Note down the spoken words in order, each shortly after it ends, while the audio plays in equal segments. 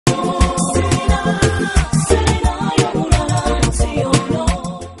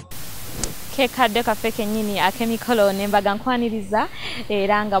kekadde kafe kenyini Emikolo nembaga nkwaniriza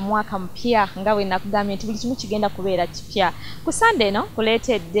era nga mwaka mpya nga bwe nakugambye nti buli kimu kigenda kubeera kipya. Ku Sunday no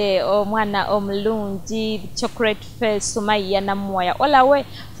kuleetedde omwana omulungi chocolate face Sumaya Namuwaya all away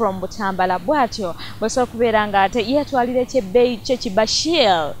from Butambala bwatyo bweso kubeera nga ate yetwalire kyebbeeyi kye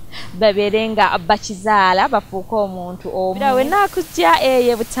Bashir baberenga bakizaala bafuuka omuntu omira we nakujja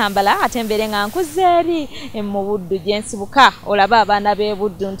eye Butambala ate mbere nga nkuzeeri mu buddu gyensibuka olaba abaana b'e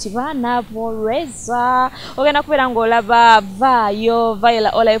buddu nti baana boreza ogenda kubeera ng'olaba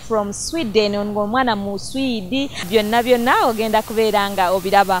Viola all from Sweden ng'omwana mu Sweden byonna ogenda kubeera nga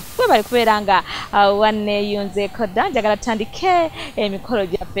obiraba bwe bali kubeera nga wanneeyunzeeko dda njagala tutandike emikolo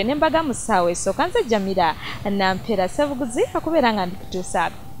gyaffe nembaga musaawe esooka nze JAMILLAH NAMPEERA SSEBUGUZI okubeera nga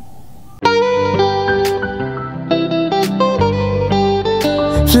ndikutuusa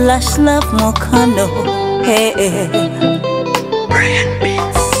Flash love mokano hey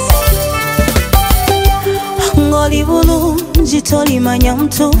ngoli bulungi tolimanya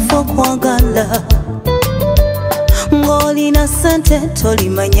mtuufu kwagala ngoli na sente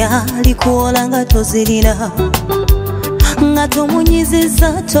tolimanya likuwola nga tozirina nga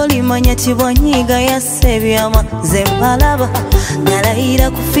tomunyiziza tolimanya tibwanyiga yasebyama zembalaba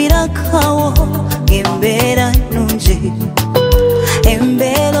nalayira kufira kawo embeera nungi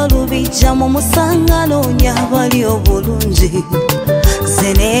embeera olubijja mu musangano nyabali obulungi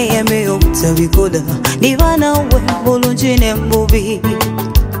zeneyeme obutabikola niba nawe bulungi nembubi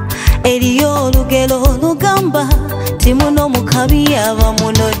eriyo olugero olugamba timuno mukabi yaba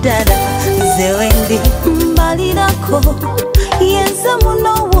muno ddala nze wendi mbalirako yenze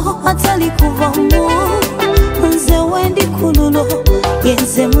munowo atali kuvamu nze wendi kululo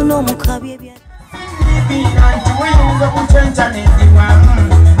yenze muno mukabi ebya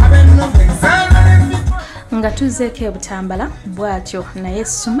nga tuzeeko e Butambala bwatyo naye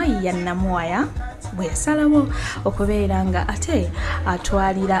Sumaya Namuwaya bwe yasalawo okubeera nga ate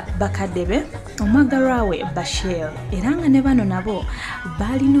atwalira bakadde be omwagalwa we Bashir era nga ne bano nabo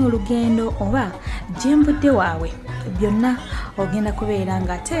balina olugendo oba gyembudde waabwe byonna ogenda kubeera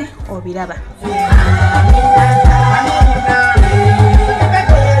nga ate obiraba.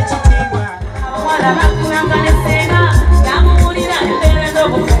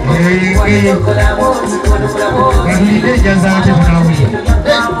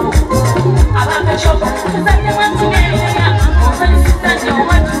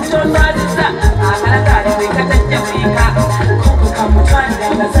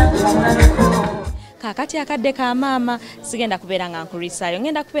 Kakati akadde ka maama sigenda kubeera nga nkulisaayo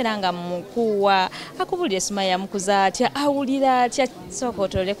ngenda kubeera nga mukuwa akubulire Sumaya mukuza atya awulira atya sooka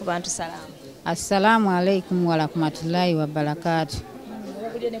otolere ku bantu salaamu. Assalamu alaikum wa rahmatullahi wa barakatuh.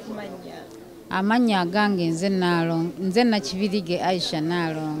 Amanya gange nze Nakibirige Aisha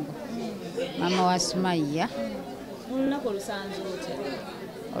Nalongo mama wa Sumaya.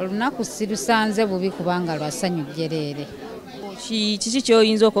 Olunaku sirusanze bubi kubanga lwasanyu jerere. Kiki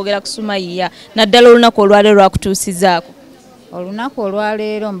kyoyinza okwogera ku Sumaya naddala olunaku olwaleero lwakutuusizaako? Olunaku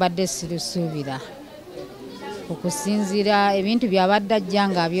olwaleero mbadde sirusuubira okusinziira ebintu byabadde ajja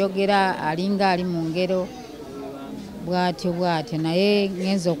nga abyogera alinga ali mu ngero bwatyo naye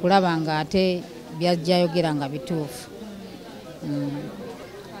ngenza okulaba nga ate byajja ayogera nga bituufu.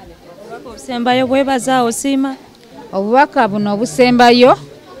 Obusembayo bwebaza osiima? Obubaka buno obusembayo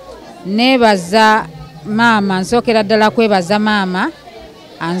neebaza maama, nsookera ddala kwebaza maama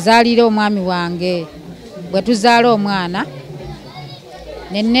anzaalira omwami wange bwe tuzaala omwana,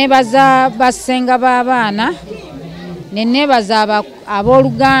 ne neebaza bassenga b'abaana, ne neebaza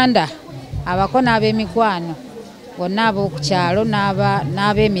abooluganda abako n'ab'emikwano bonna ab'okukyalo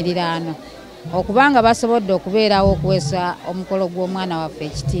n'ab'emiriraano okubanga basobodde okubeerawo okuweesa omukolo gw'omwana waffe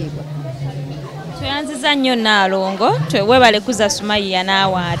ekitiibwa. Tuyanziza nnyo Nalongo, webale kuza Sumaya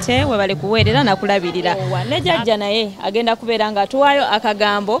naawe ate webale kuweerera nakulabirira. Ne jjajja naye agenda kubeera nga tuwaayo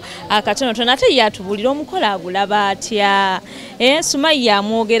akagambo akatonotono ate yatubulira omukolo agulaba atya. Sumaya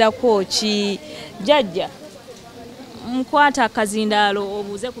amwogerako ki? Jjajja mukwata akazindaalo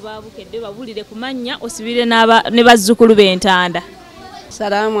obuuze ku Bukedde babulire ku mannya osibire ne bazzukulu b'entanda.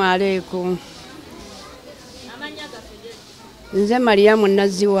 Salaamu alaikum. Nze Mariamu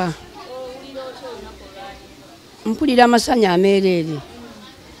Naziwa. Mpulira amasanya ameereere.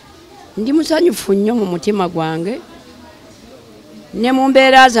 Ndi musanyufu nnyo mu mutima gwange ne mu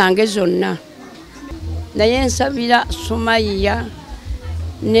mbeera zange zonna. Naye nsabira Sumaya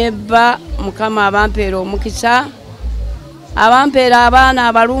nebba Mukama abampeera omukisa, abampeera abaana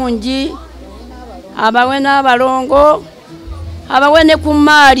abalungi, abawe n'abalongo, abawe ne ku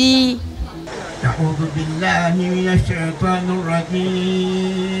maali. A'udhu billahi minash shaitanir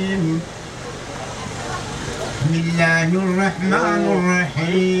rajim. بسم الله الرحمن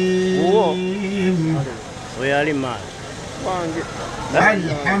الرحيم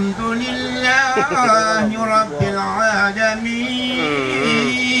الحمد لله رب العالمين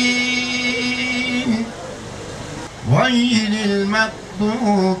غير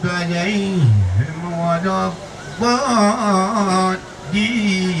المغضوب عليهم ولا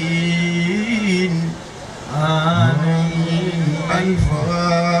الضالين آمين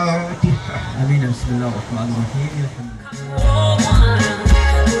الفاتحة آمين بسم الله الرحمن الرحيم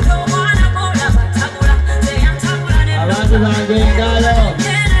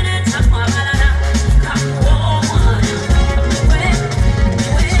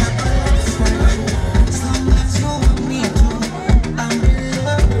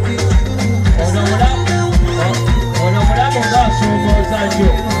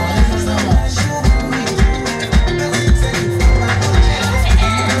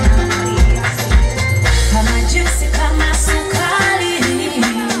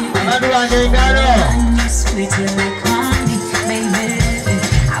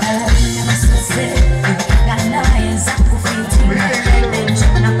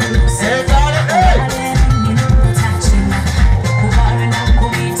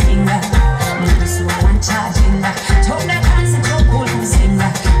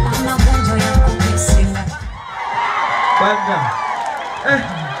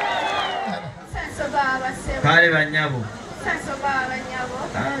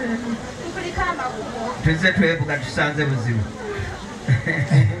tusanze buzibu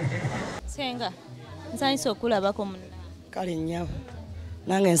senga nsanyisa okulabako munna kale nnyabo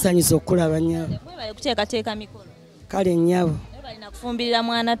nange nsanyisa okulaba nnyabo bali kuteekateeka mikolo kale nnyabo balina kufumbirira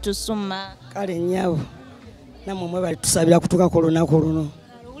mwana tusumma kale nnyabo namwe mwe bali tusabira kutuuka ku lunaku luno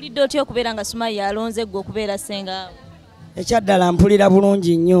owulidde otya okubeera nga Sumaya alonze gwe okubeera senga ekyaddala mpulira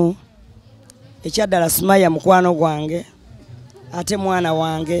bulungi nnyo ekyaddala Sumaya mukwano gwange ate mwana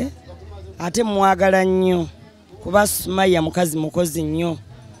wange ate mwagala nnyo kuba Sumaya mukazi mukozi nnyo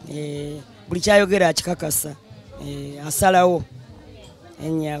buli kyayogera akikakasa asalawo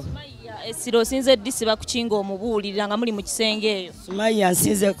ennyabo essira osinze ddisi bakukinga omubuulirira nga muli mu kisenge eyo Sumaya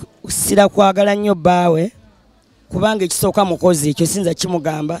nsinze kusira kwagala nnyo bbaawe kubanga ekisooka mukozi ekyo sinza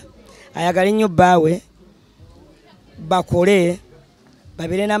kimugamba ayagala nnyo bbaawe bakole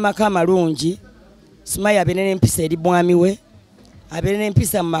babeere n'amaka amalungi Sumaya abeere n'empisa eri mwami we abeere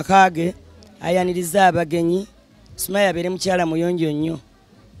n'empisa mu maka ge ayaniriza abagenyi Sumaya abeere mukyala muyonjo nnyo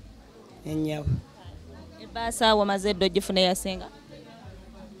ennyabo ebbaasa awo maze eddo gifuna yasenga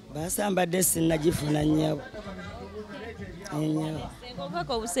baasa mbadde sinnagifuna nnyabo ennyabo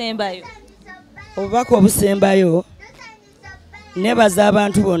obubaka obusembayo obubaka obusembayo nebaza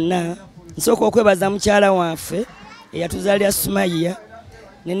abantu bonna nsooka okwebaza mukyala waffe eyatuzaalira Sumaya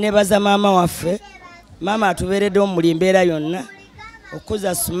nenebaza maama waffe maama atubeereddewo mu buli mbeera yonna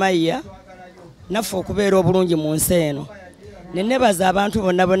okuza Sumaya naffe okubeera obulungi mu nsi eno nenebaza abantu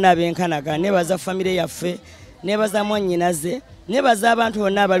bonna bonna abenkanaga nebaza famire yaffe nebaza mwannyinaze nebaza abantu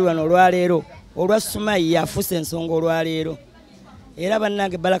bonna abali wano olwaleero olwa Sumaya afuuse ensonga olwaleero era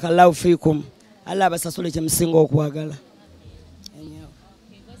bannange barakallahu fiikum Allah abasasule kyemusinga okwagala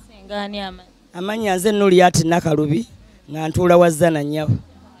amannya nze Nuliyati Nakalubi nga ntuula wazzana nnyabo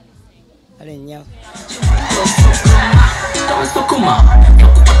ale nnyabo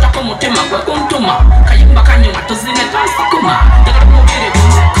mutima gwe kuntuma kayimba kanyuma tuzine tansukuma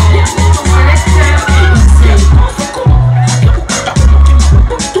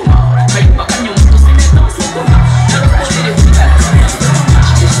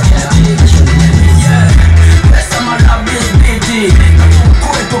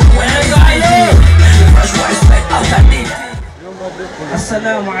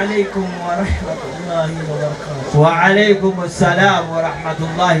السلام عليكم ورحمة الله وبركاته. وعليكم السلام ورحمة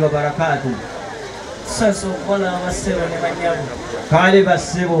الله وبركاته. ساسو ولا مسيرو نمانيامو. كالي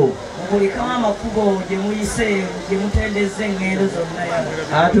بسيبو. Muli kama makubo jemuyise jemutendeze ngendo zonna ya.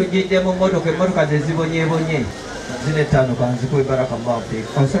 Atujidde mu motoka zezibonyebonye. Zine tano kanziko barakallahu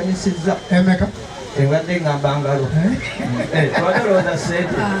fik. Onsanyisiza emeka. Engande ngambangalo. Twadoloza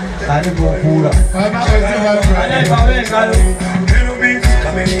sente. Ali bokula. Ali bawengalo.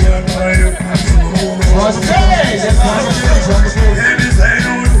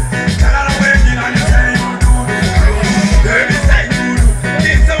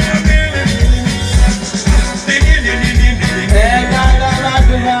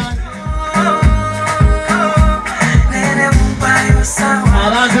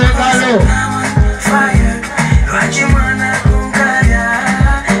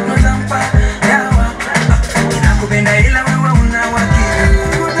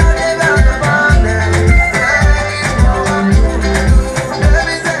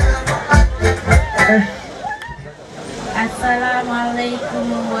 عليكم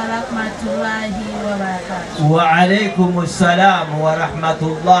ورحمة الله وبركاته. وعليكم السلام ورحمة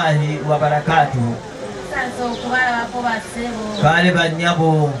الله وبركاته. Kale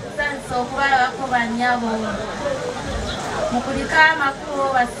banyabo.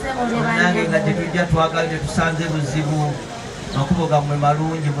 Nange nga tetujja twagala tusanze buzibu makubo gammwe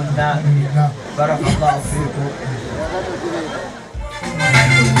malungi munnange. Barakallahu fiikum.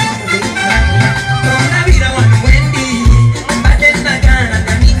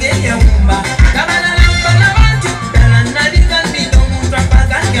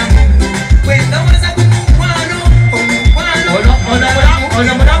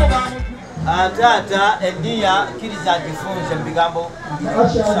 Tata Edia kiriza jifunze mbigambo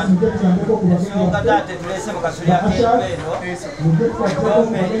songa tate tulese mukasulia kendo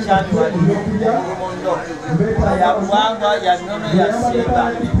ngome chami wali mundo ya buwangwa ya nono ya simba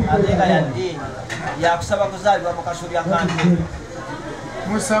ateka ya dini ya kusaba kuzaliwa mukasulia kandi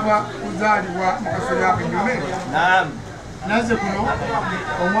musaba kuzaliwa mukasulia kinyume. Naam. Naze kuno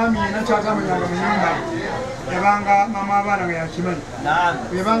omwami yenakyatamanyaga mu nyumba yabanga mama abaana nga yakimanyi. Naam.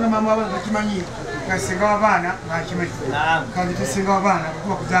 Yabanga mama abaana takimanyi nga singa w'abaana ng'akimanyi. Naam. Kandi tesinga w'abaana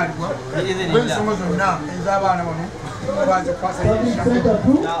kuba kuzaalibwa bw'ensonga zonna ez'abaana bano baze kukwasa